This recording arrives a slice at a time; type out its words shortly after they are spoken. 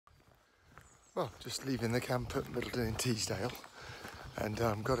Well, just leaving the camp at Middleton in Teesdale, and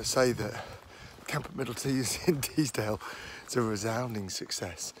got to say that the camp at Middleton in Teesdale is a resounding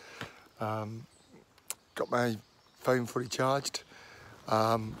success. Got my phone fully charged,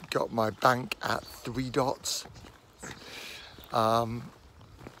 got my bank at 3 dots, gone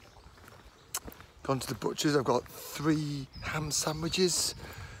to the butcher's. I've got 3 ham sandwiches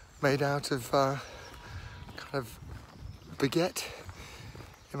made out of kind of baguette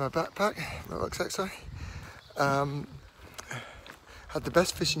in my backpack, my rucksack, sorry. Had the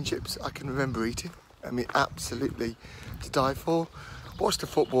best fish and chips I can remember eating. I mean, absolutely to die for. Watched the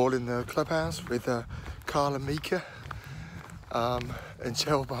football in the clubhouse with Carl and Mika, and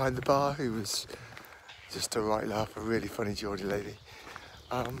Cheryl behind the bar, who was just a right laugh, a really funny Geordie lady.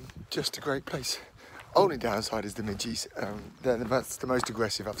 Just a great place. Only downside is the midges. That's the most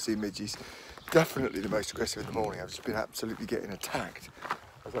aggressive I've seen midges. Definitely the most aggressive in the morning. I've just been absolutely getting attacked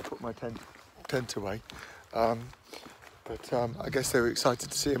as I put my tent away. But I guess they were excited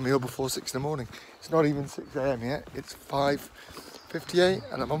to see a meal before 6 in the morning. It's not even 6 AM yet, it's 5:58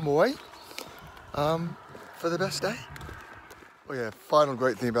 and I'm on my way for the best day. Well, yeah, final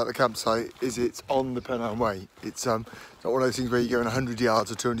great thing about the campsite is it's on the Pennine Way. It's not one of those things where you're going 100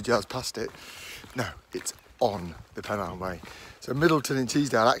 yards or 200 yards past it. No, it's on the Pennine Way. So Middleton in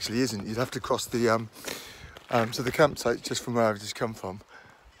Teesdale actually isn't. You'd have to cross the, so the campsite's just from where I've just come from.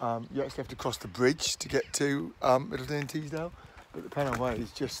 You actually have to cross the bridge to get to Middleton in Teesdale, but the Pennine Way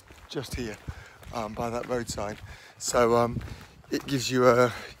is just here by that roadside. So it gives you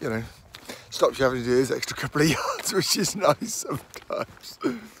a, stops you having to do this extra couple of yards, which is nice sometimes.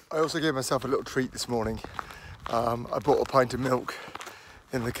 I also gave myself a little treat this morning. I bought a pint of milk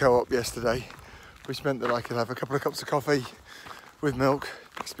in the co-op yesterday, which meant that I could have a couple of cups of coffee with milk.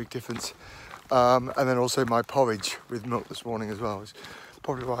 Makes a big difference. And then also my porridge with milk this morning as well. It's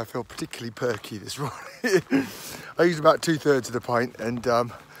probably why I feel particularly perky this morning. I used about 2/3 of the pint and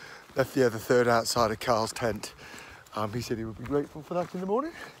left the other third outside of Carl's tent. He said he would be grateful for that in the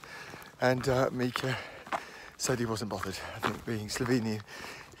morning. And Mika said he wasn't bothered. I think being Slovenian,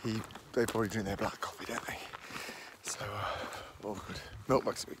 they probably drink their black coffee, don't they? So, all good. Milk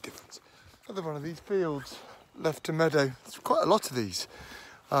makes a big difference. Another one of these fields, left to meadow. There's quite a lot of these.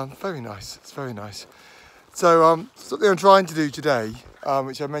 Very nice, it's very nice. So something I'm trying to do today,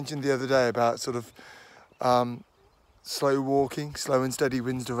 which I mentioned the other day about sort of slow walking, slow and steady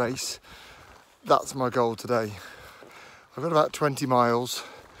wins the race. That's my goal today. I've got about 20 miles.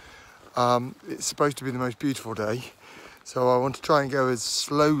 It's supposed to be the most beautiful day, so I want to try and go as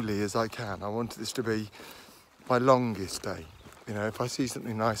slowly as I can. I want this to be my longest day. If I see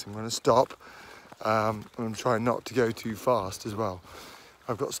something nice, I'm going to stop. And I'm trying not to go too fast as well.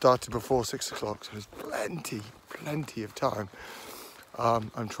 I've got started before 6 o'clock, so there's plenty of time.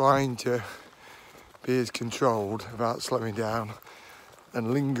 I'm trying to be as controlled about slowing down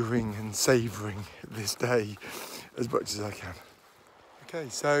and lingering and savouring this day as much as I can. Okay,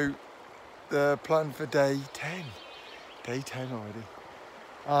 so the plan for day 10. Day 10 already.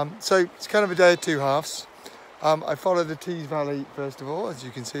 So it's kind of a day of 2 halves. I follow the Tees Valley first of all, as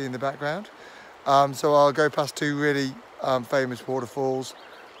you can see in the background. So I'll go past 2 really famous waterfalls.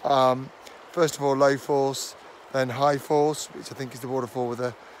 First of all, low force, then high force, which I think is the waterfall with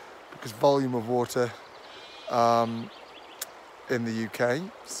the biggest volume of water in the UK.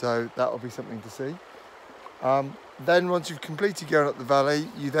 So that will be something to see. Then once you've completed going up the valley,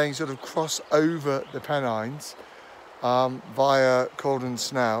 you then sort of cross over the Pennines via Caldon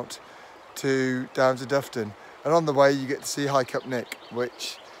Snout down to Dufton. And on the way you get to see High Cup Nick,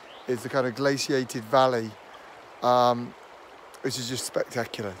 which is the kind of glaciated valley, which is just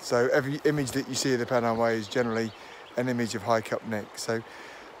spectacular. So every image that you see of the Pennine Way is generally an image of High Cup Nick. So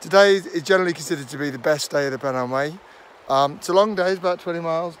today is generally considered to be the best day of the Pennine Way. It's a long day, it's about 20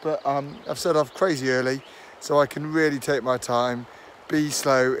 miles, but I've set off crazy early, so I can really take my time, be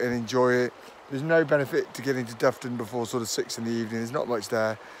slow and enjoy it. There's no benefit to getting to Dufton before sort of 6 in the evening, there's not much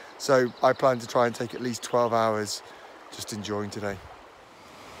there. So I plan to try and take at least 12 hours just enjoying today.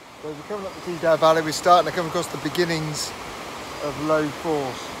 So as we're coming up the Teesdale Valley, we're starting to come across the beginnings of low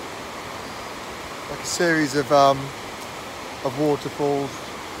force. Like a series of waterfalls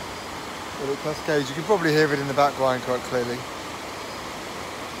that it cascades. You can probably hear it in the background quite clearly.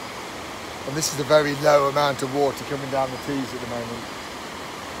 And this is a very low amount of water coming down the Tees at the moment.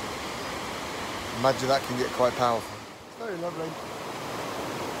 Imagine that can get quite powerful. It's very lovely.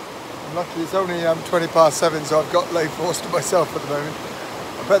 I'm lucky it's only 20 past 7, so I've got low force to myself at the moment.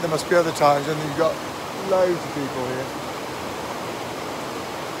 I bet there must be other times when you've got loads of people here.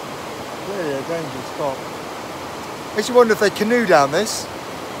 Really a dangerous spot. Makes you wonder if they canoe down this.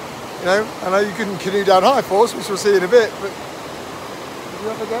 You know, I know you couldn't canoe down High Force, which we'll see in a bit, but did you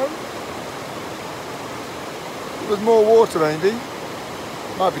ever go? If there was more water maybe.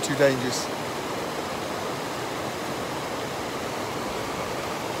 Might be too dangerous.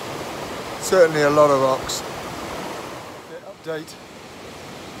 Certainly a lot of rocks. Update.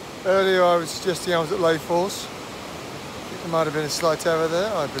 Earlier I was suggesting I was at low force. I think there might have been a slight error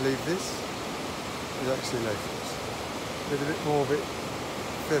there. I believe this is actually low force. With a bit more of it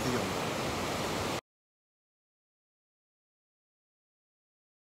further on.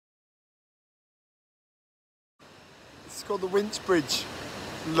 It's called the Winch Bridge.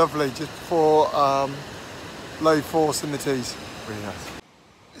 Lovely, just before low force in the T's. Really nice.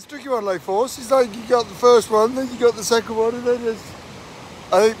 It's tricky on low force. It's like you got the first one, then you got the second one, and then there's...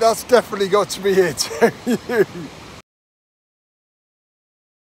 I think that's definitely got to be it.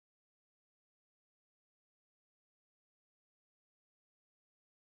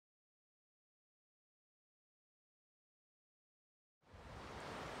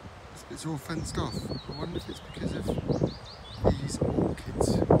 It's all fenced off. I wonder if it's because of these orchids.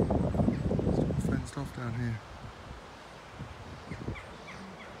 It's all fenced off down here.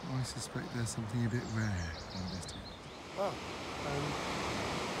 I suspect there's something a bit rare on this. Wow.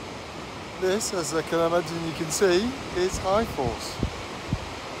 This, as I can imagine you can see, is High Force.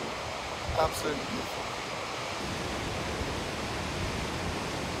 Absolutely beautiful.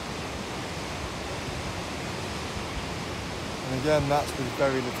 And again, that's with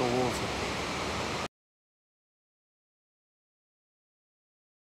very little water.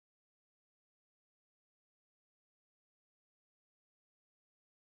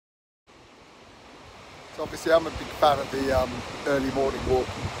 So obviously I'm a big fan of the early morning walk,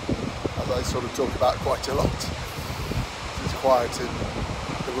 as I sort of talk about quite a lot. It's quiet and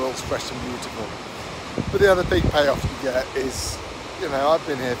the world's fresh and beautiful. But the other big payoff you get is, you know, I've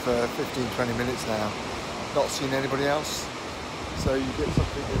been here for 15-20 minutes now, not seen anybody else. So you get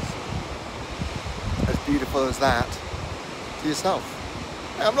something as beautiful as that to yourself.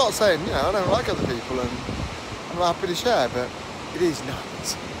 Now, I'm not saying, you know, I don't like other people and I'm not happy to share, but it is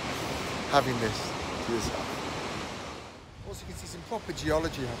nice having this to yourself. Also, you can see some proper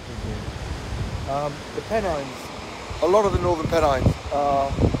geology happening here. The Pennines, a lot of the northern Pennines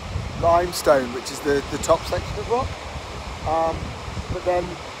are limestone, which is the top section of rock. But then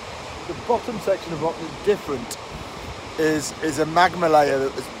the bottom section of rock that's different is a magma layer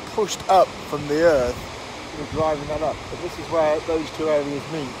that was pushed up from the earth and driving that up. And this is where those two areas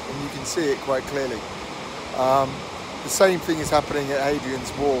meet, and you can see it quite clearly. The same thing is happening at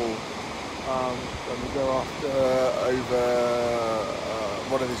Hadrian's Wall when we go after over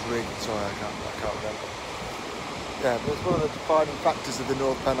one of his rings. Sorry, I can't remember. Yeah, but it's one of the defining factors of the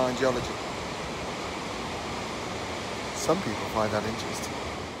North Pennine geology. Some people find that interesting.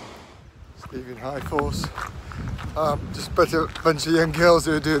 Leaving High Force. Just a bunch of young girls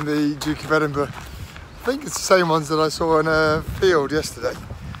who are doing the Duke of Edinburgh. I think it's the same ones that I saw in a field yesterday.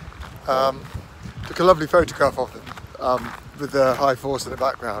 Took a lovely photograph of them with the High Force in the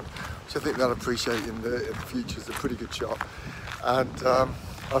background, which I think they'll appreciate in the future. It's a pretty good shot. And I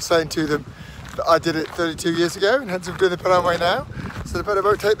was saying to them that I did it 32 years ago and hence I'm doing the Pennine Way now. So the better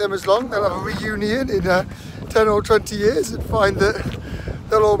won't take them as long. They'll have a reunion in 10 or 20 years and find that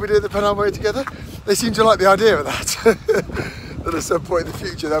they'll all be doing the Pennine Way together. They seem to like the idea of that. That at some point in the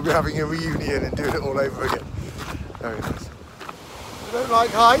future they'll be having a reunion and doing it all over again. Very nice. If you don't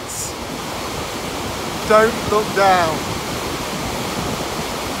like heights, don't look down.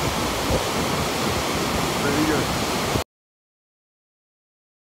 Really good.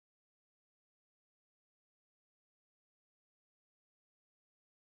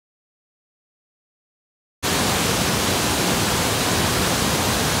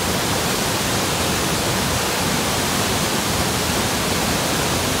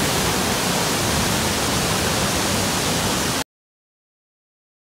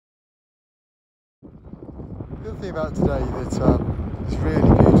 The other thing about today that is really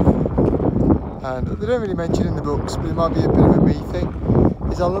beautiful, and they don't really mention in the books, but it might be a bit of a me thing,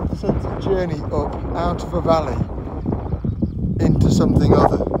 is I love the sense of journey up out of a valley into something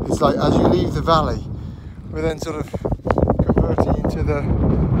other. It's like as you leave the valley, we're then sort of converting into the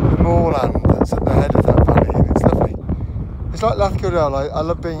moorland that's at the head of that valley, and it's lovely. It's like Lathkildale. I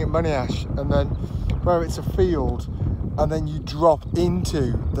love being at Monash, and then where it's a field, and then you drop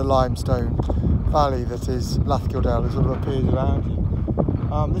into the limestone valley that is Lathkildale. It sort of appears around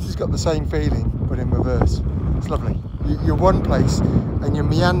you. This has got the same feeling, but in reverse. It's lovely. You're one place and you're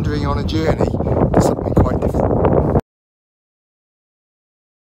meandering on a journey to something quite different.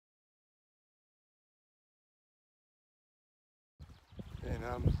 In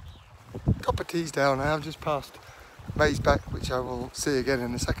Copper Tees down now, just past Maze Back, which I will see again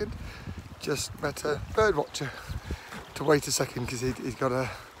in a second. Just met a bird watcher to wait a second because he's got a,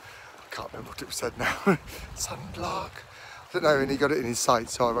 I can't remember what it was said now, sandlark. I don't know, and he got it in his sight,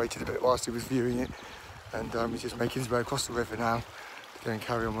 so I waited a bit whilst he was viewing it. And he's just making his way across the river now to go and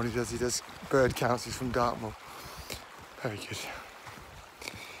carry on what he does. He does bird counts, he's from Dartmoor. Very good.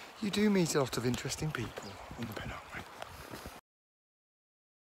 You do meet a lot of interesting people on the Pennine Way.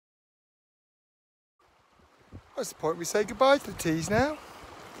 What's the point? We say goodbye to the tees now.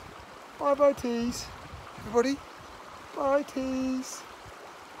 Bye bye tees. Everybody, bye tees.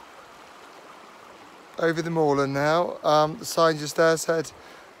 Over the moorland now. The sign just there said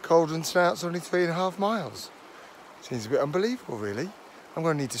Cauldron Snout's only 3.5 miles. Seems a bit unbelievable really. I'm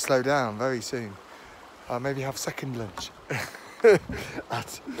going to need to slow down very soon. Maybe have second lunch.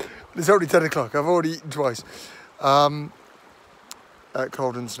 It's only 10 o'clock, I've already eaten twice. At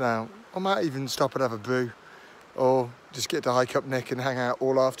Cauldron Snout. I might even stop and have a brew. Or just get to hike up Nick and hang out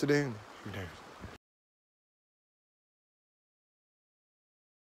all afternoon. Who knows?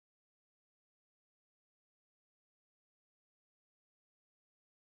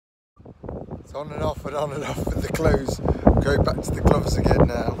 It's on and off and on and off with the clothes. Going back to the gloves again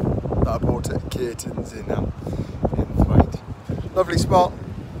now that I bought at Keaton's in Thwaite. Lovely spot.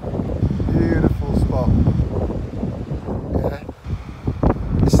 Beautiful spot. Yeah.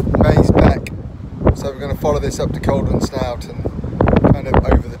 This is the Maze Back. So we're going to follow this up to Cauldron Snout and kind of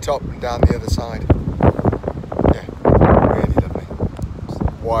over the top and down the other side. Yeah, really lovely. It's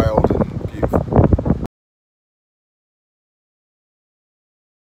wild and beautiful.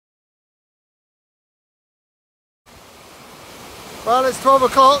 Well, it's 12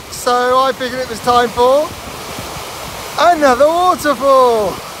 o'clock, so I figured it was time for another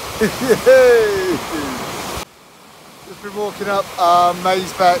waterfall. Yay! Just been walking up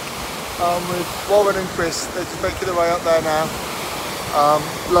Maze Back with Warren and Chris. They're just making their way up there now.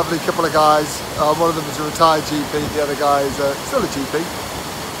 Lovely couple of guys. One of them is a retired GP, the other guy is still a GP.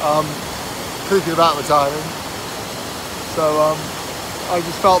 Thinking about retiring. So I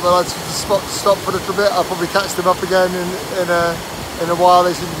just felt that I'd stop for a little bit. I'll probably catch them up again in a while.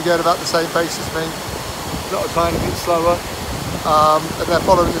 They seem to be going about the same pace as me, not a tiny bit slower. And they're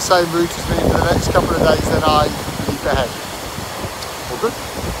following the same route as me for the next couple of days, then I leap ahead. All good?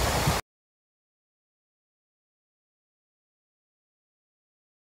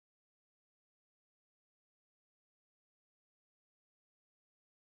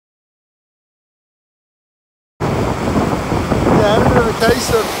 Yeah, a bit of a case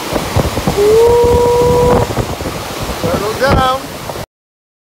of don't look down.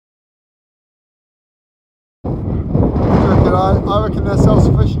 I reckon they're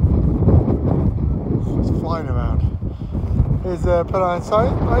self-sufficient. It's flying around. Here's the Pennine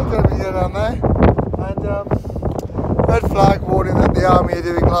sign, right? Don't be go down there. And red flag warning that the army are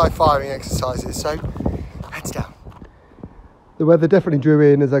doing live firing exercises. So heads down. The weather definitely drew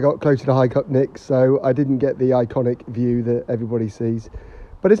in as I got closer to hike up Nick, so I didn't get the iconic view that everybody sees.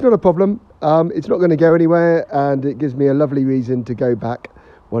 But it's not a problem. It's not going to go anywhere, and it gives me a lovely reason to go back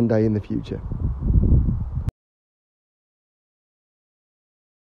one day in the future.